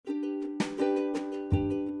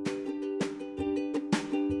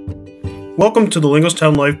Welcome to the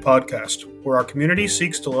Lingostown Life podcast, where our community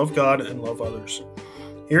seeks to love God and love others.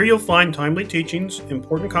 Here you'll find timely teachings,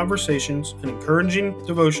 important conversations, and encouraging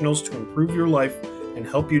devotionals to improve your life and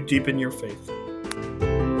help you deepen your faith.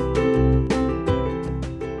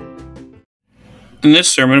 In this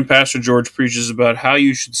sermon, Pastor George preaches about how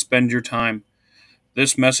you should spend your time.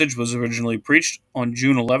 This message was originally preached on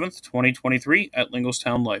June 11th, 2023 at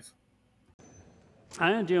Lingostown Life.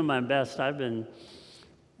 I'm doing my best. I've been,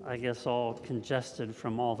 all congested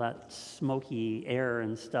from all that smoky air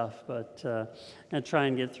and stuff, but I'm going to try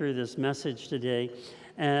and get through this message today.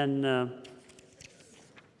 And I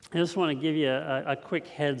just want to give you a quick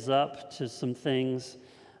heads up to some things.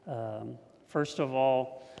 First of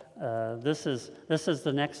all, this is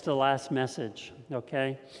the next to last message,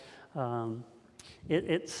 okay?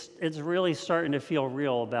 It's really starting to feel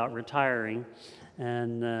real about retiring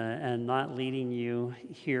and not leading you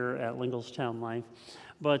here at Lingostown Life.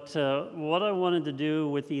 But what I wanted to do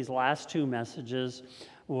with these last two messages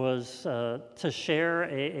was to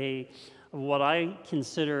share what I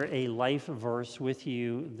consider a life verse with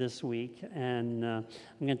you this week, and I'm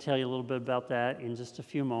going to tell you a little bit about that in just a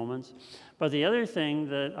few moments. But the other thing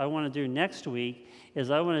that I want to do next week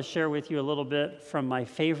is I want to share with you a little bit from my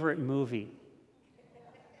favorite movie.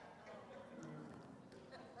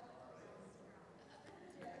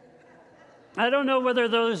 I don't know whether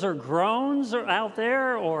those are groans out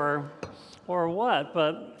there or what,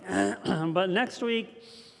 but but next week,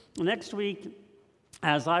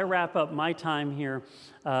 as I wrap up my time here,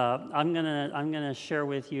 I'm gonna share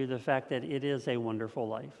with you the fact that it is a wonderful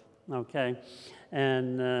life, okay,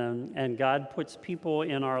 and God puts people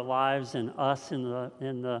in our lives and us in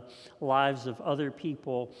the lives of other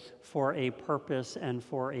people for a purpose and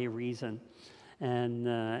for a reason.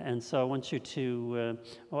 And so I want you to,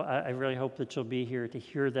 I really hope that you'll be here to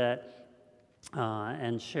hear that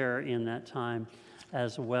and share in that time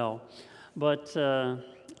as well. But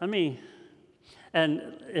and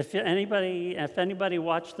if anybody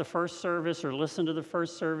watched the first service or listened to the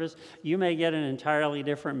first service, you may get an entirely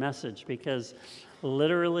different message, because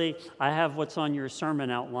literally I have what's on your sermon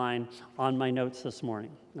outline on my notes this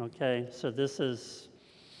morning, okay? So this is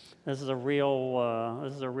a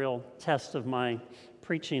real test of my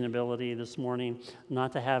preaching ability this morning,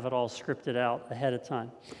 not to have it all scripted out ahead of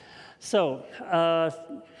time. So,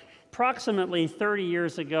 approximately 30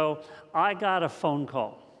 years ago, I got a phone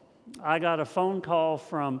call. I got a phone call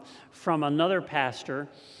from another pastor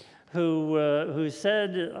who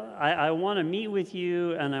said, I want to meet with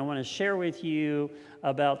you and I want to share with you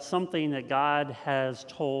about something that God has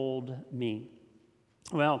told me.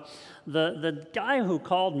 Well, the guy who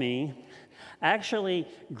called me actually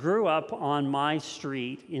grew up on my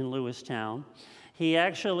street in Lewistown. He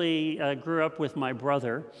actually grew up with my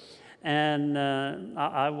brother, and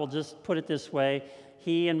I will just put it this way.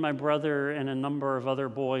 He and my brother and a number of other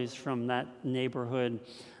boys from that neighborhood,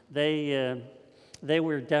 they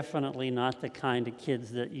were definitely not the kind of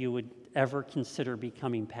kids that you would ever consider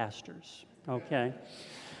becoming pastors, okay?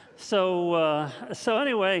 So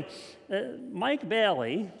anyway, Mike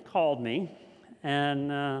Bailey called me,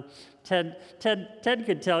 and Ted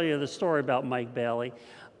could tell you the story about Mike Bailey,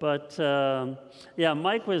 but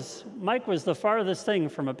Mike was the farthest thing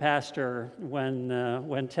from a pastor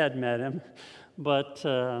when Ted met him, but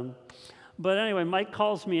anyway, Mike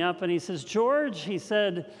calls me up and he says, George, he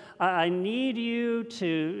said, I need you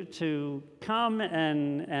to come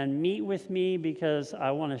and meet with me, because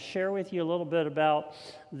I want to share with you a little bit about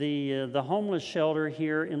the homeless shelter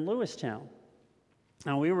here in Lewistown.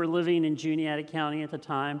 Now, we were living in Juniata County at the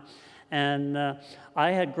time, and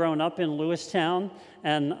I had grown up in Lewistown,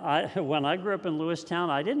 and when I grew up in Lewistown,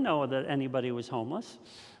 I didn't know that anybody was homeless,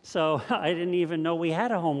 so I didn't even know we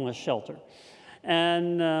had a homeless shelter.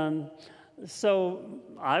 And so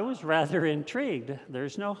I was rather intrigued.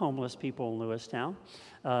 There's no homeless people in Lewistown.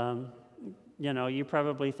 You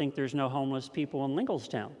probably think there's no homeless people in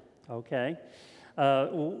Lingostown, okay?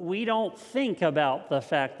 We don't think about the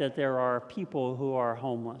fact that there are people who are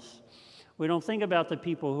homeless. We don't think about the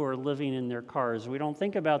people who are living in their cars. We don't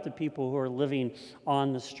think about the people who are living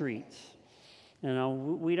on the streets.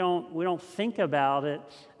 We don't think about it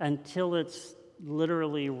until it's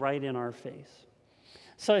literally right in our face.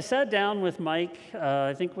 So I sat down with Mike.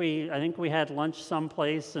 I think we had lunch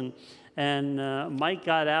someplace, and Mike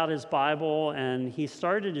got out his Bible and he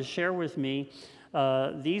started to share with me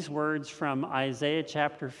these words from Isaiah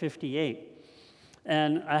chapter 58.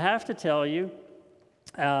 And I have to tell you,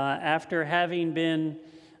 after having been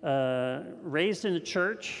raised in the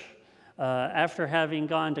church, after having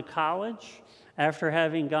gone to college, after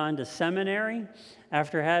having gone to seminary,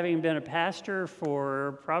 after having been a pastor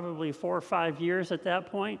for probably 4 or 5 years at that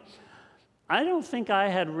point, I don't think I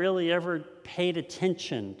had really ever paid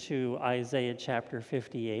attention to Isaiah chapter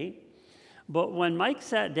 58. But when Mike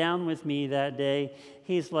sat down with me that day,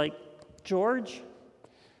 he's like, George,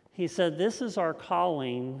 he said, this is our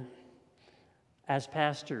calling as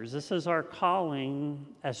pastors. This is our calling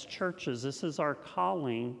as churches. This is our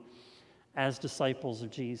calling as disciples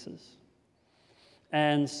of Jesus.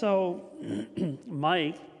 And so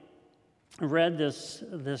Mike read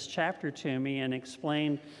this chapter to me and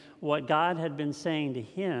explained what God had been saying to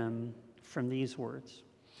him from these words.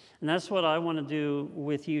 And that's what I want to do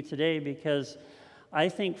with you today, because I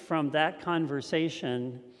think from that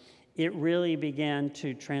conversation, it really began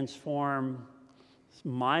to transform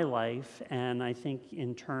my life, and I think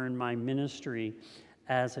in turn my ministry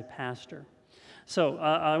as a pastor. So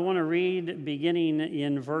I want to read beginning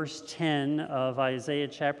in verse 10 of Isaiah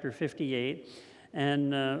chapter 58.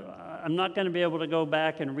 And I'm not going to be able to go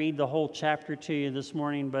back and read the whole chapter to you this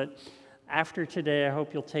morning, but after today, I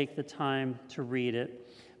hope you'll take the time to read it.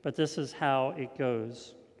 But this is how it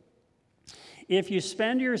goes. If you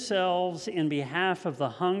spend yourselves in behalf of the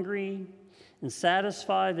hungry and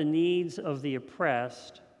satisfy the needs of the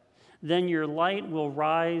oppressed, then your light will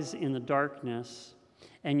rise in the darkness,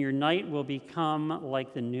 and your night will become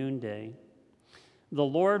like the noonday. The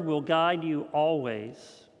Lord will guide you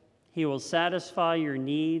always. He will satisfy your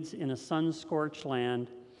needs in a sun-scorched land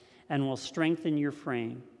and will strengthen your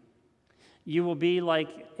frame. You will be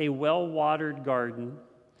like a well-watered garden,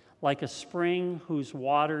 like a spring whose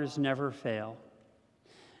waters never fail.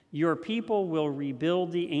 Your people will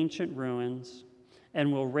rebuild the ancient ruins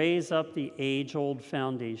and will raise up the age-old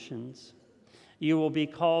foundations. You will be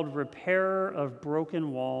called repairer of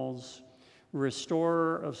broken walls,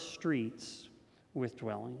 restorer of streets with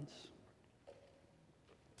dwellings.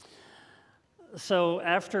 So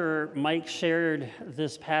after Mike shared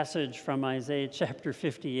this passage from Isaiah chapter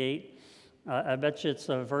 58, I bet you it's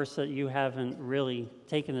a verse that you haven't really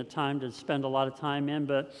taken the time to spend a lot of time in,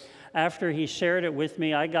 but after he shared it with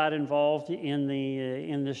me, I got involved in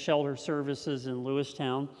the shelter services in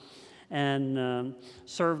Lewistown and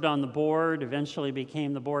served on the board, eventually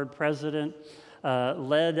became the board president,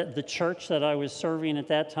 led the church that I was serving at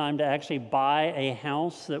that time to actually buy a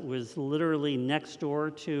house that was literally next door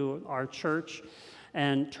to our church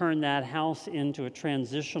and turn that house into a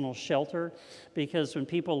transitional shelter, because when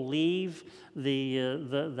people leave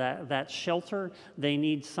that shelter, they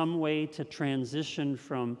need some way to transition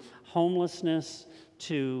from homelessness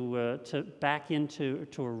to back into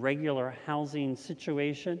a regular housing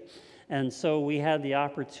situation. And so we had the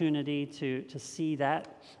opportunity to see that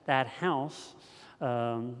house.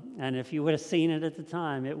 And if you would have seen it at the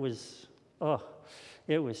time, it was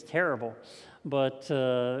terrible. But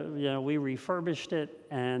we refurbished it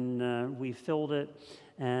and we filled it,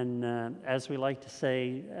 and as we like to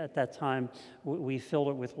say at that time, we filled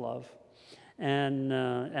it with love. And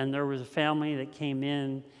there was a family that came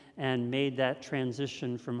in and made that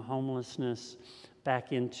transition from homelessness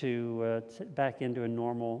back into a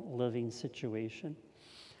normal living situation.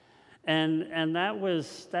 And that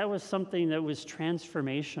was something that was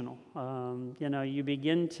transformational. You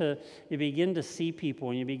begin to see people,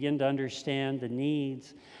 and you begin to understand the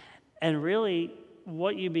needs, and really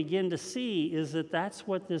what you begin to see is that that's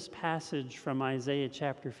what this passage from Isaiah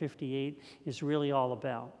chapter 58 is really all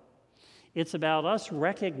about. It's about us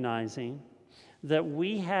recognizing that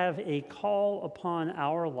we have a call upon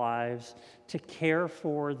our lives to care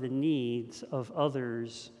for the needs of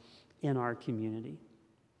others in our community.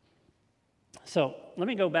 So let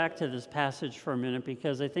me go back to this passage for a minute,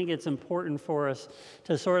 because I think it's important for us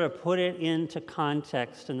to sort of put it into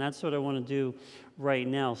context, and that's what I want to do right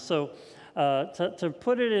now. So to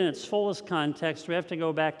put it in its fullest context, we have to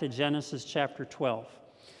go back to Genesis chapter 12.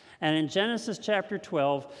 And in Genesis chapter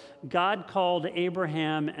 12, God called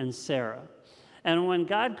Abraham and Sarah. And when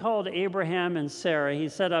God called Abraham and Sarah, he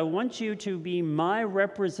said, I want you to be my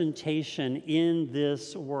representation in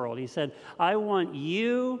this world. He said, I want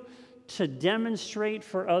you to demonstrate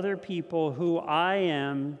for other people who I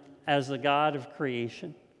am as the God of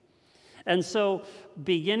creation. And so,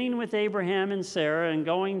 beginning with Abraham and Sarah and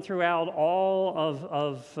going throughout all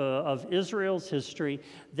of Israel's history,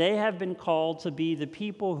 they have been called to be the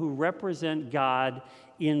people who represent God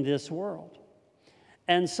in this world.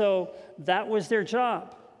 And so, that was their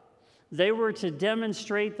job. They were to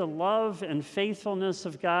demonstrate the love and faithfulness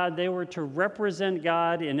of God. They were to represent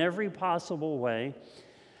God in every possible way.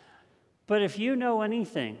 But if you know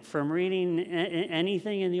anything from reading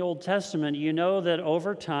anything in the Old Testament, you know that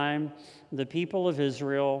over time, the people of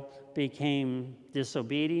Israel became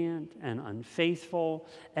disobedient and unfaithful,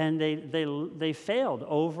 and they failed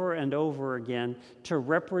over and over again to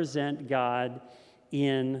represent God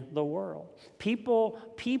in the world. People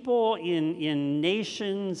in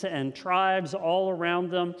nations and tribes all around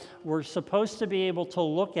them were supposed to be able to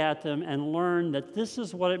look at them and learn that this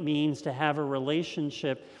is what it means to have a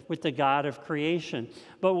relationship with the God of creation.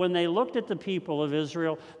 But when they looked at the people of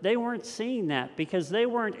Israel, they weren't seeing that because they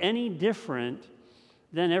weren't any different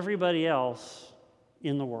than everybody else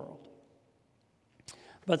in the world.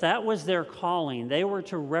 But that was their calling. They were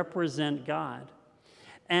to represent God.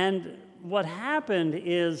 And what happened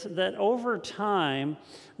is that over time,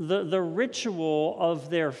 the ritual of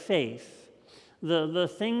their faith, the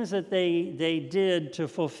things that they did to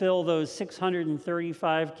fulfill those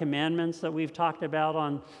 635 commandments that we've talked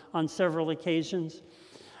about on several occasions,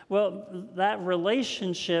 well, that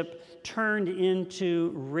relationship turned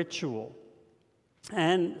into ritual.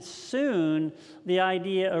 And soon, the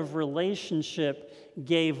idea of relationship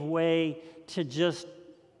gave way to just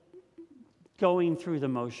going through the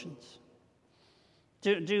motions.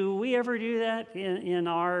 Do we ever do that in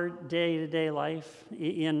our day-to-day life,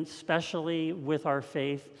 especially with our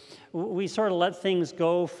faith? We sort of let things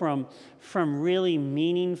go from really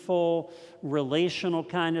meaningful, relational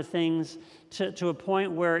kind of things to a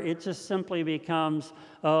point where it just simply becomes,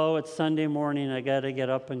 oh, it's Sunday morning, I got to get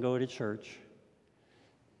up and go to church.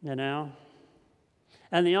 You know?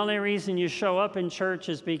 And the only reason you show up in church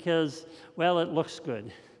is because, well, it looks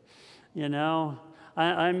good. You know?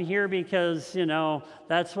 I'm here because,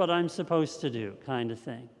 that's what I'm supposed to do, kind of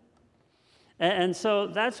thing. And so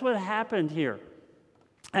that's what happened here.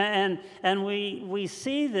 And we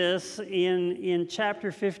see this in chapter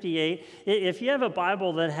 58. If you have a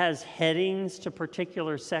Bible that has headings to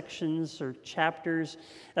particular sections or chapters,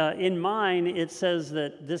 in mine it says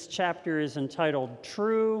that this chapter is entitled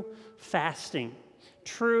True Fasting.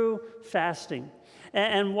 True Fasting.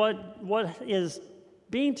 And what is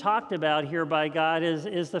being talked about here by God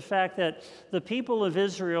is the fact that the people of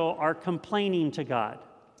Israel are complaining to God.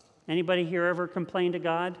 Anybody here ever complain to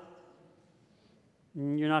God?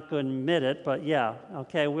 You're not going to admit it, but yeah,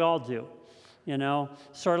 okay, we all do.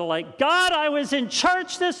 Sort of like, God, I was in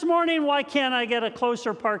church this morning, why can't I get a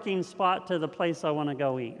closer parking spot to the place I want to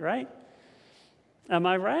go eat, right? Am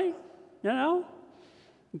I right?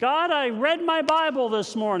 God, I read my Bible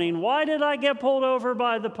this morning, why did I get pulled over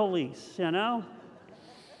by the police,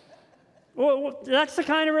 Well, that's the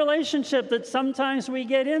kind of relationship that sometimes we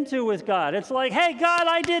get into with God. It's like, hey, God,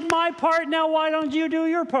 I did my part, now why don't you do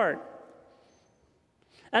your part?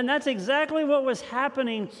 And that's exactly what was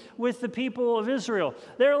happening with the people of Israel.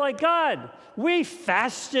 They're like, God, we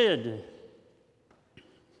fasted.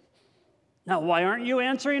 Now, why aren't you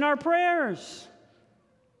answering our prayers?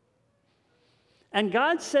 And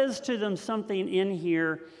God says to them something in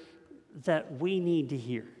here that we need to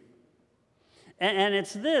hear. And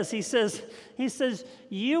it's this, he says,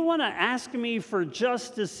 you want to ask me for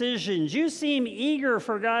just decisions. You seem eager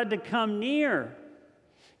for God to come near.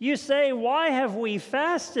 You say, why have we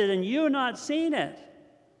fasted and you not seen it?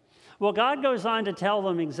 Well, God goes on to tell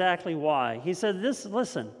them exactly why. He said,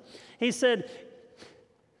 listen, he said,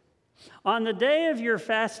 on the day of your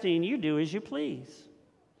fasting, you do as you please,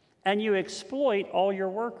 and you exploit all your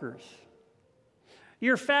workers.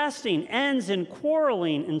 Your fasting ends in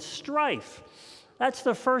quarreling and strife. That's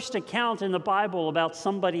the first account in the Bible about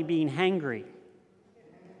somebody being hangry.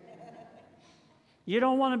 You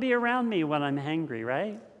don't want to be around me when I'm hangry,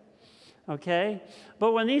 right? Okay?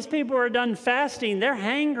 But when these people are done fasting, they're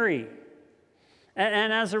hangry.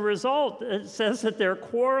 And as a result, it says that they're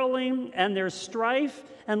quarreling and there's strife.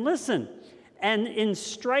 And listen, and in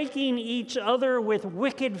striking each other with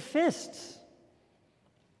wicked fists.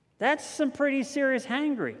 That's some pretty serious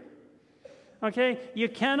hangry. Okay, you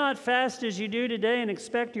cannot fast as you do today and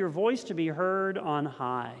expect your voice to be heard on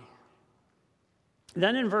high.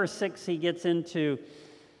 Then in verse 6, he gets into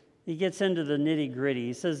the nitty-gritty.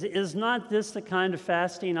 He says, is not this the kind of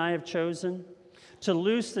fasting I have chosen? To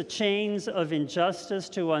loose the chains of injustice,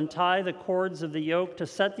 to untie the cords of the yoke, to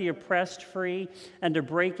set the oppressed free, and to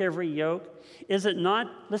break every yoke? Is it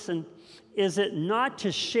not, listen, is it not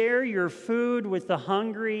to share your food with the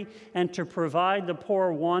hungry and to provide the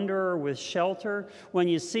poor wanderer with shelter? When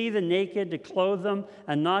you see the naked, to clothe them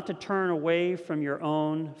and not to turn away from your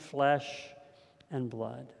own flesh and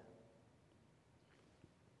blood?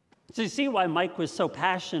 So you see why Mike was so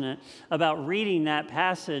passionate about reading that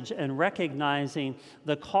passage and recognizing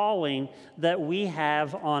the calling that we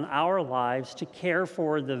have on our lives to care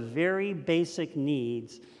for the very basic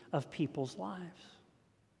needs of people's lives.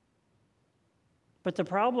 But the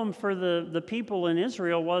problem for the people in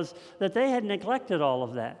Israel was that they had neglected all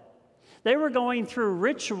of that. They were going through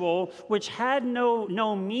ritual which had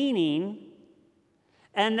no meaning,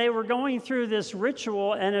 and they were going through this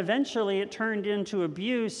ritual, and eventually it turned into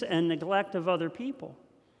abuse and neglect of other people.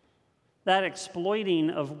 That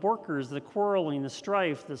exploiting of workers, the quarreling, the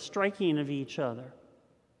strife, the striking of each other.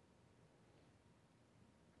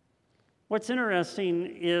 What's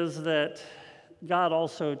interesting is that God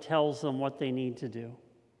also tells them what they need to do.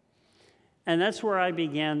 And that's where I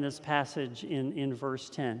began this passage in verse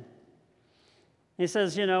 10. He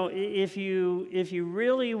says, if you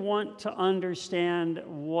really want to understand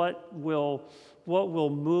what will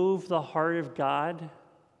move the heart of God,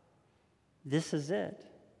 this is it.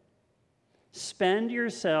 Spend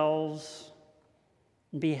yourselves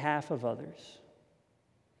on behalf of others.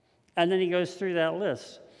 And then he goes through that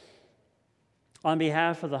list. On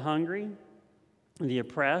behalf of the hungry, the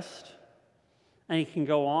oppressed, and he can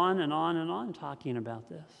go on and on and on talking about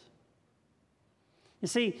this. You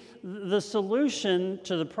see, the solution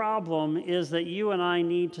to the problem is that you and I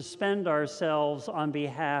need to spend ourselves on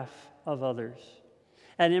behalf of others,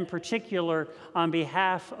 and in particular, on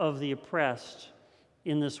behalf of the oppressed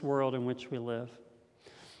in this world in which we live.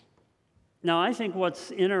 Now, I think what's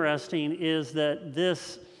interesting is that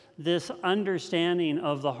this understanding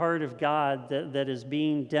of the heart of God that is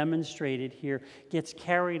being demonstrated here gets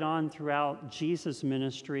carried on throughout Jesus'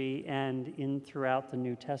 ministry and throughout the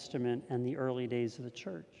New Testament and the early days of the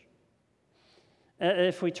church.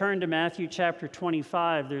 If we turn to Matthew chapter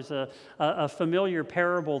 25, there's a familiar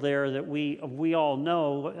parable there that we all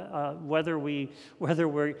know, whether we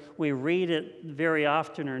read it very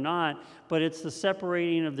often or not, but it's the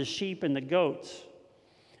separating of the sheep and the goats.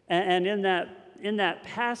 And in that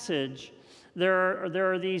passage,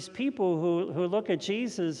 there are these people who look at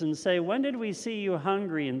Jesus and say, when did we see you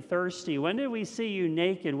hungry and thirsty? When did we see you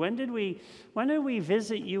naked? When did we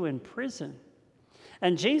visit you in prison?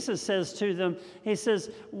 And Jesus says to them, he says,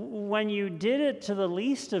 when you did it to the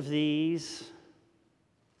least of these,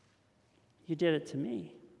 you did it to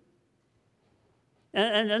me.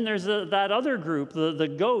 And then there's that other group,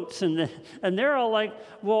 the goats, and they're all like,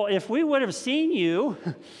 well, if we would have seen you,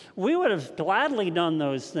 we would have gladly done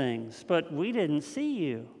those things, but we didn't see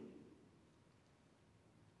you.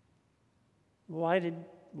 Why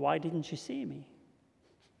didn't you see me?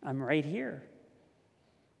 I'm right here.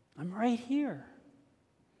 I'm right here.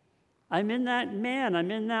 I'm in that man.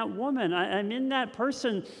 I'm in that woman. I'm in that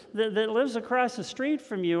person that lives across the street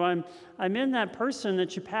from you. I'm in that person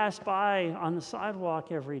that you pass by on the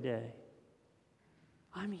sidewalk every day.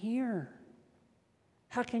 I'm here.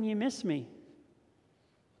 How can you miss me?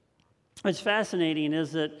 What's fascinating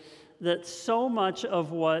is that so much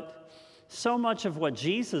of what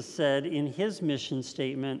Jesus said in his mission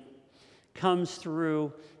statement comes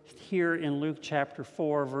through here in Luke chapter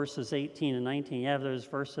 4, verses 18 and 19. You have those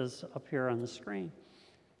verses up here on the screen.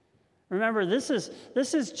 Remember, this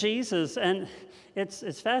is Jesus, and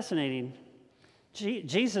it's fascinating.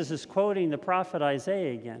 Jesus is quoting the prophet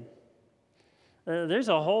Isaiah again. There's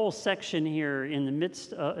a whole section here in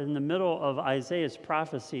the middle of Isaiah's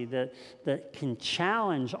prophecy that can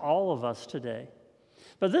challenge all of us today.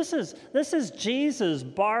 But this is Jesus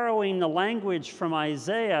borrowing the language from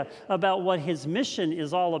Isaiah about what his mission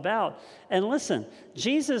is all about. And listen,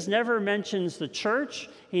 Jesus never mentions the church.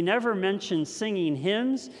 He never mentions singing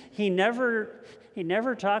hymns. He never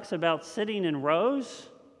talks about sitting in rows.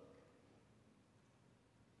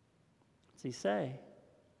 What's he say?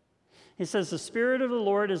 He says, the Spirit of the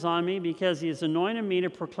Lord is on me because he has anointed me to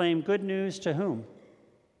proclaim good news to whom?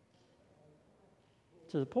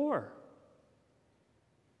 To the poor.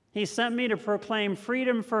 He sent me to proclaim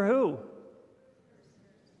freedom for who?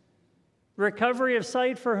 Recovery of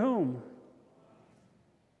sight for whom?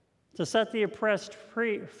 To set the oppressed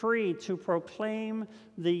free, to proclaim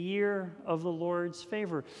the year of the Lord's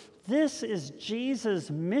favor. This is Jesus'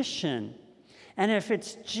 mission. And if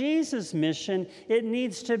it's Jesus' mission, it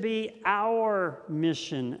needs to be our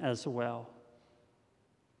mission as well.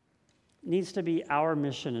 It needs to be our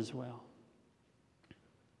mission as well.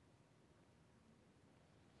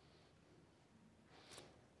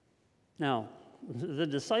 Now, the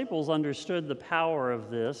disciples understood the power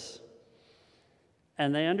of this,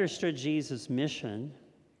 and they understood Jesus' mission,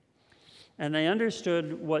 and they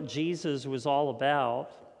understood what Jesus was all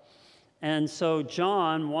about. And so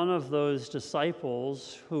John, one of those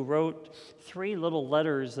disciples who wrote 3 little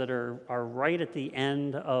letters that are right at the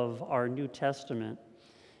end of our New Testament,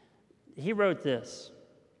 he wrote this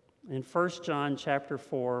in 1 John chapter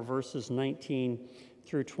 4, verses 19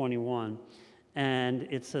 through 21. And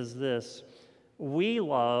it says this, we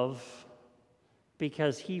love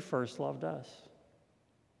because he first loved us.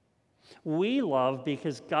 We love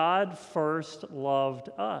because God first loved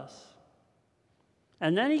us.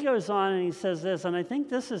 And then he goes on and he says this, and I think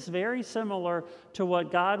this is very similar to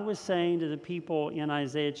what God was saying to the people in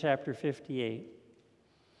Isaiah chapter 58.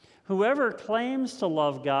 Whoever claims to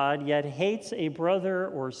love God yet hates a brother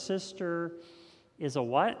or sister is a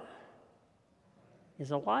what?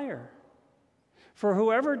 Is a liar. For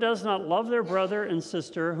whoever does not love their brother and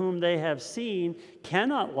sister whom they have seen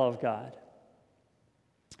cannot love God,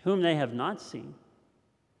 whom they have not seen.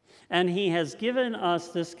 And he has given us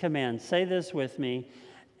this command. Say this with me.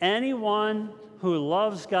 Anyone who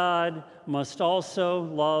loves God must also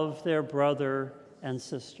love their brother and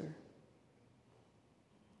sister.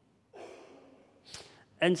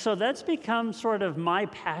 And so that's become sort of my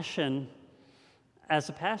passion as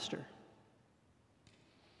a pastor.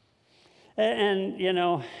 And, you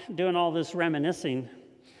know, doing all this reminiscing.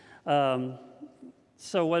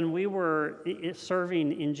 So when we were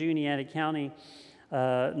serving in Juniata County,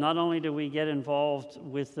 not only did we get involved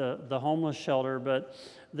with the homeless shelter, but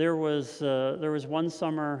there was one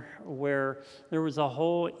summer where there was a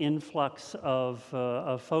whole influx of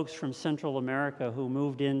folks from Central America who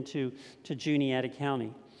moved into Juniata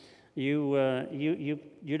County. You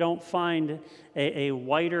don't find a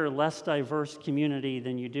whiter, less diverse community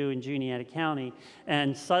than you do in Juniata County,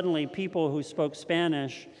 and suddenly people who spoke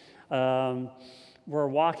Spanish were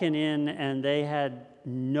walking in, and they had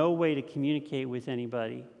no way to communicate with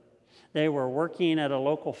anybody. They were working at a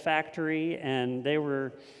local factory, and they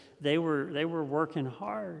were working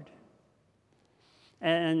hard.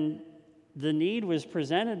 And the need was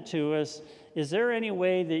presented to us, is there any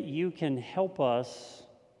way that you can help us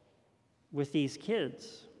with these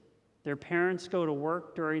kids? Their parents go to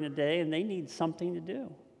work during the day, and they need something to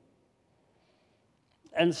do.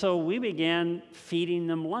 And so we began feeding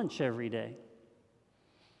them lunch every day.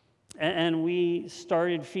 And we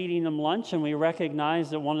started feeding them lunch, and we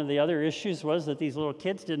recognized that one of the other issues was that these little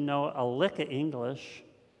kids didn't know a lick of English.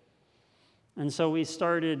 And so we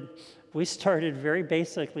started very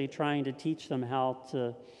basically trying to teach them how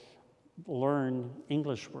to learn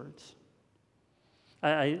English words.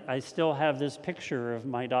 I still have this picture of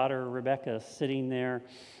my daughter Rebecca sitting there,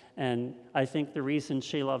 and I think the reason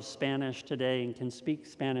she loves Spanish today and can speak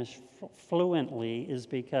Spanish fluently is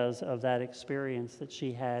because of that experience that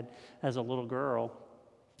she had as a little girl,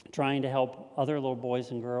 trying to help other little boys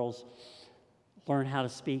and girls learn how to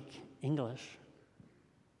speak English.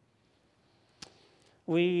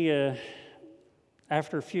 We,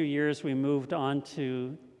 after a few years, we moved on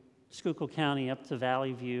to Schuylkill County up to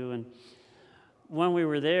Valley View, and when we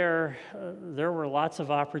were there, there were lots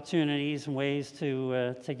of opportunities and ways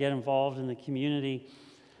to get involved in the community.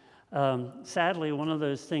 Sadly, one of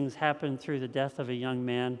those things happened through the death of a young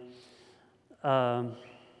man. Young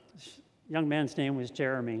man's name was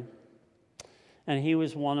Jeremy, and he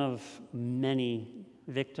was one of many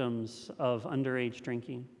victims of underage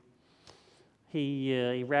drinking.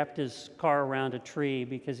 He wrapped his car around a tree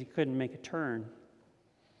because he couldn't make a turn.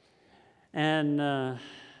 And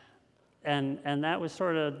that was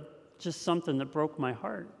sort of just something that broke my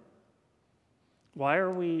heart. Why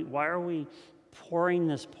are we pouring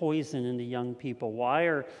this poison into young people? Why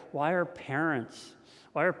are parents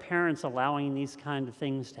allowing these kind of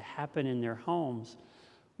things to happen in their homes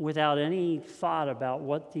without any thought about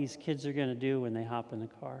what these kids are going to do when they hop in the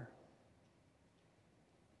car?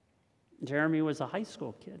 Jeremy was a high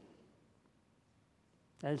school kid.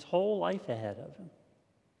 Had his whole life ahead of him.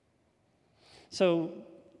 So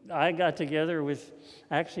I got together with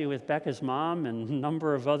Becca's mom and a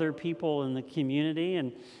number of other people in the community,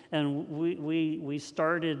 and we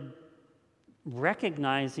started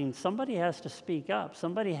recognizing somebody has to speak up.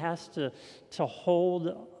 Somebody has to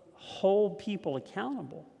hold people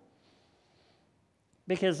accountable.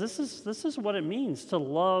 Because this is what it means to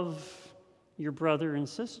love your brother and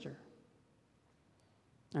sister.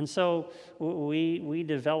 And so we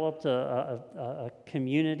developed a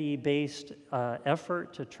community-based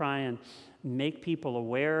effort to try and make people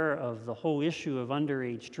aware of the whole issue of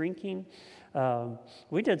underage drinking.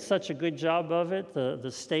 We did such a good job of it, the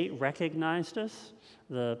state recognized us,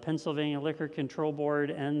 the Pennsylvania Liquor Control Board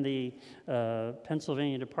and the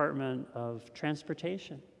Pennsylvania Department of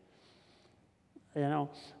Transportation. You know,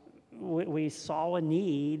 we saw a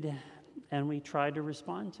need and we tried to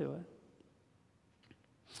respond to it.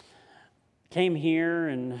 Came here,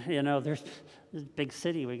 and you know, there's this big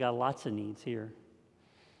city. We got lots of needs here,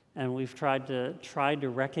 and we've tried to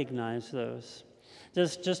recognize those.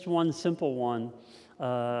 Just one simple one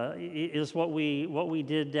is what we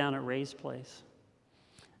did down at Ray's place.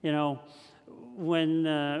 You know,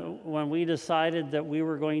 when we decided that we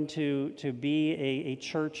were going to be a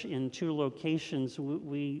church in 2 locations,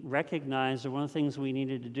 we recognized that one of the things we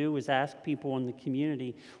needed to do was ask people in the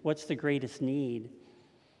community, what's the greatest need?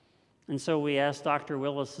 And so we asked Dr.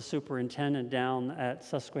 Willis, the superintendent down at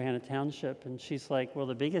Susquehanna Township, and she's like, well,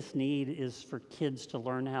 the biggest need is for kids to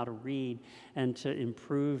learn how to read and to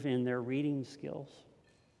improve in their reading skills.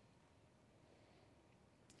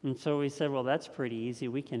 And so we said, well, that's pretty easy.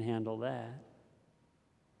 We can handle that.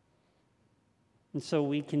 And so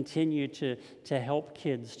we continue to help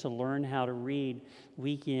kids to learn how to read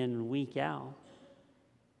week in and week out.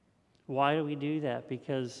 Why do we do that?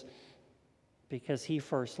 Because he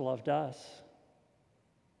first loved us.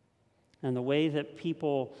 And the way that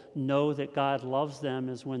people know that God loves them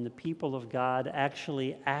is when the people of God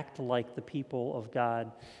actually act like the people of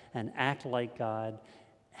God and act like God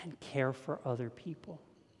and care for other people.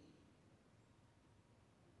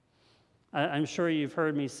 I'm sure you've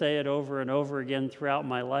heard me say it over and over again throughout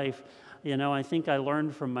my life. You know, I think I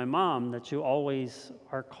learned from my mom that you always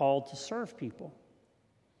are called to serve people.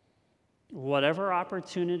 Whatever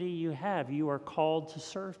opportunity you have, you are called to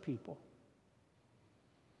serve people.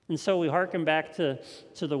 And so we hearken back to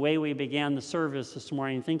the way we began the service this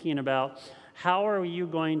morning, thinking about how are you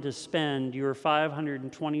going to spend your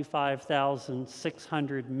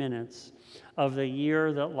 525,600 minutes of the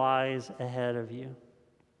year that lies ahead of you?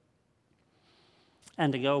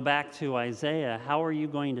 And to go back to Isaiah, how are you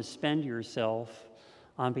going to spend yourself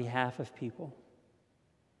on behalf of people?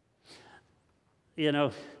 You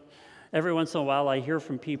know, every once in a while I hear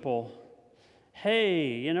from people,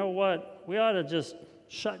 hey, you know what, we ought to just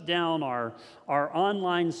shut down our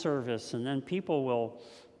online service and then people will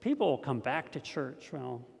come back to church.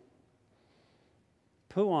 Well,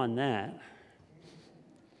 poo on that.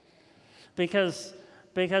 Because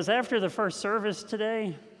after the first service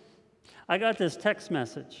today, I got this text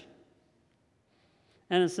message.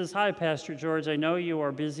 And it says, hi, Pastor George, I know you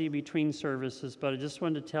are busy between services, but I just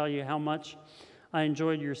wanted to tell you how much I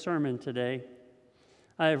enjoyed your sermon today.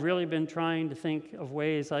 I have really been trying to think of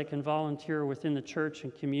ways I can volunteer within the church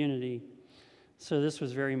and community, so this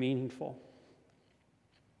was very meaningful.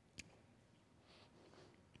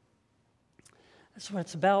 That's what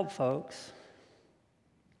it's about, folks.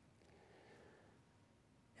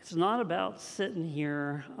 It's not about sitting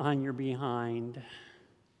here on your behind.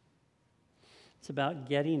 It's about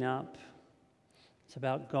getting up. It's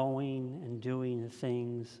about going and doing the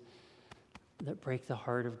things that break the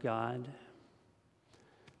heart of God,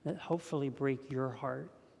 that hopefully break your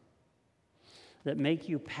heart, that make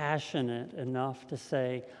you passionate enough to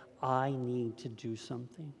say, I need to do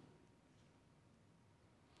something.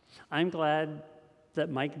 I'm glad that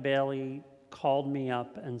Mike Bailey called me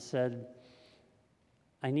up and said,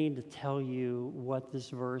 I need to tell you what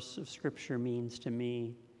this verse of Scripture means to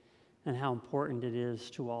me and how important it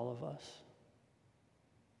is to all of us.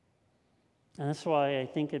 And that's why I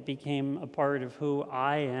think it became a part of who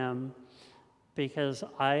I am, because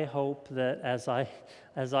I hope that as I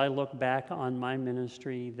look back on my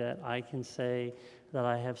ministry, that I can say that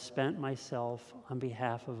I have spent myself on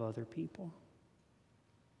behalf of other people.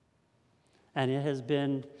 And it has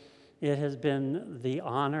been the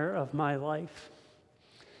honor of my life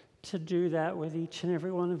to do that with each and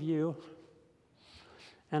every one of you.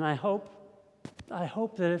 And I hope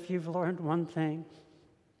that if you've learned one thing,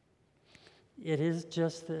 it is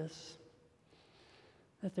just this,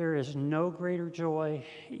 that there is no greater joy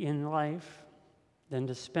in life than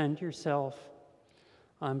to spend yourself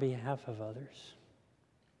on behalf of others.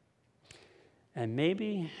 And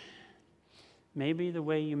maybe the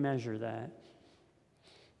way you measure that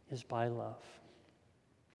is by love.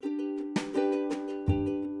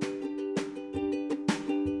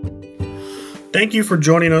 Thank you for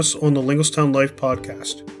joining us on the Lingostown Life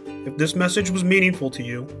podcast. If this message was meaningful to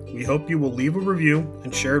you, we hope you will leave a review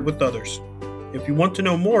and share it with others. If you want to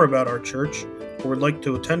know more about our church or would like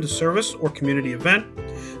to attend a service or community event,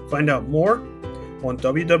 find out more on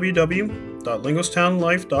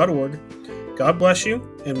www.lingostownlife.org. God bless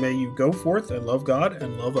you, and may you go forth and love God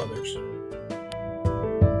and love others.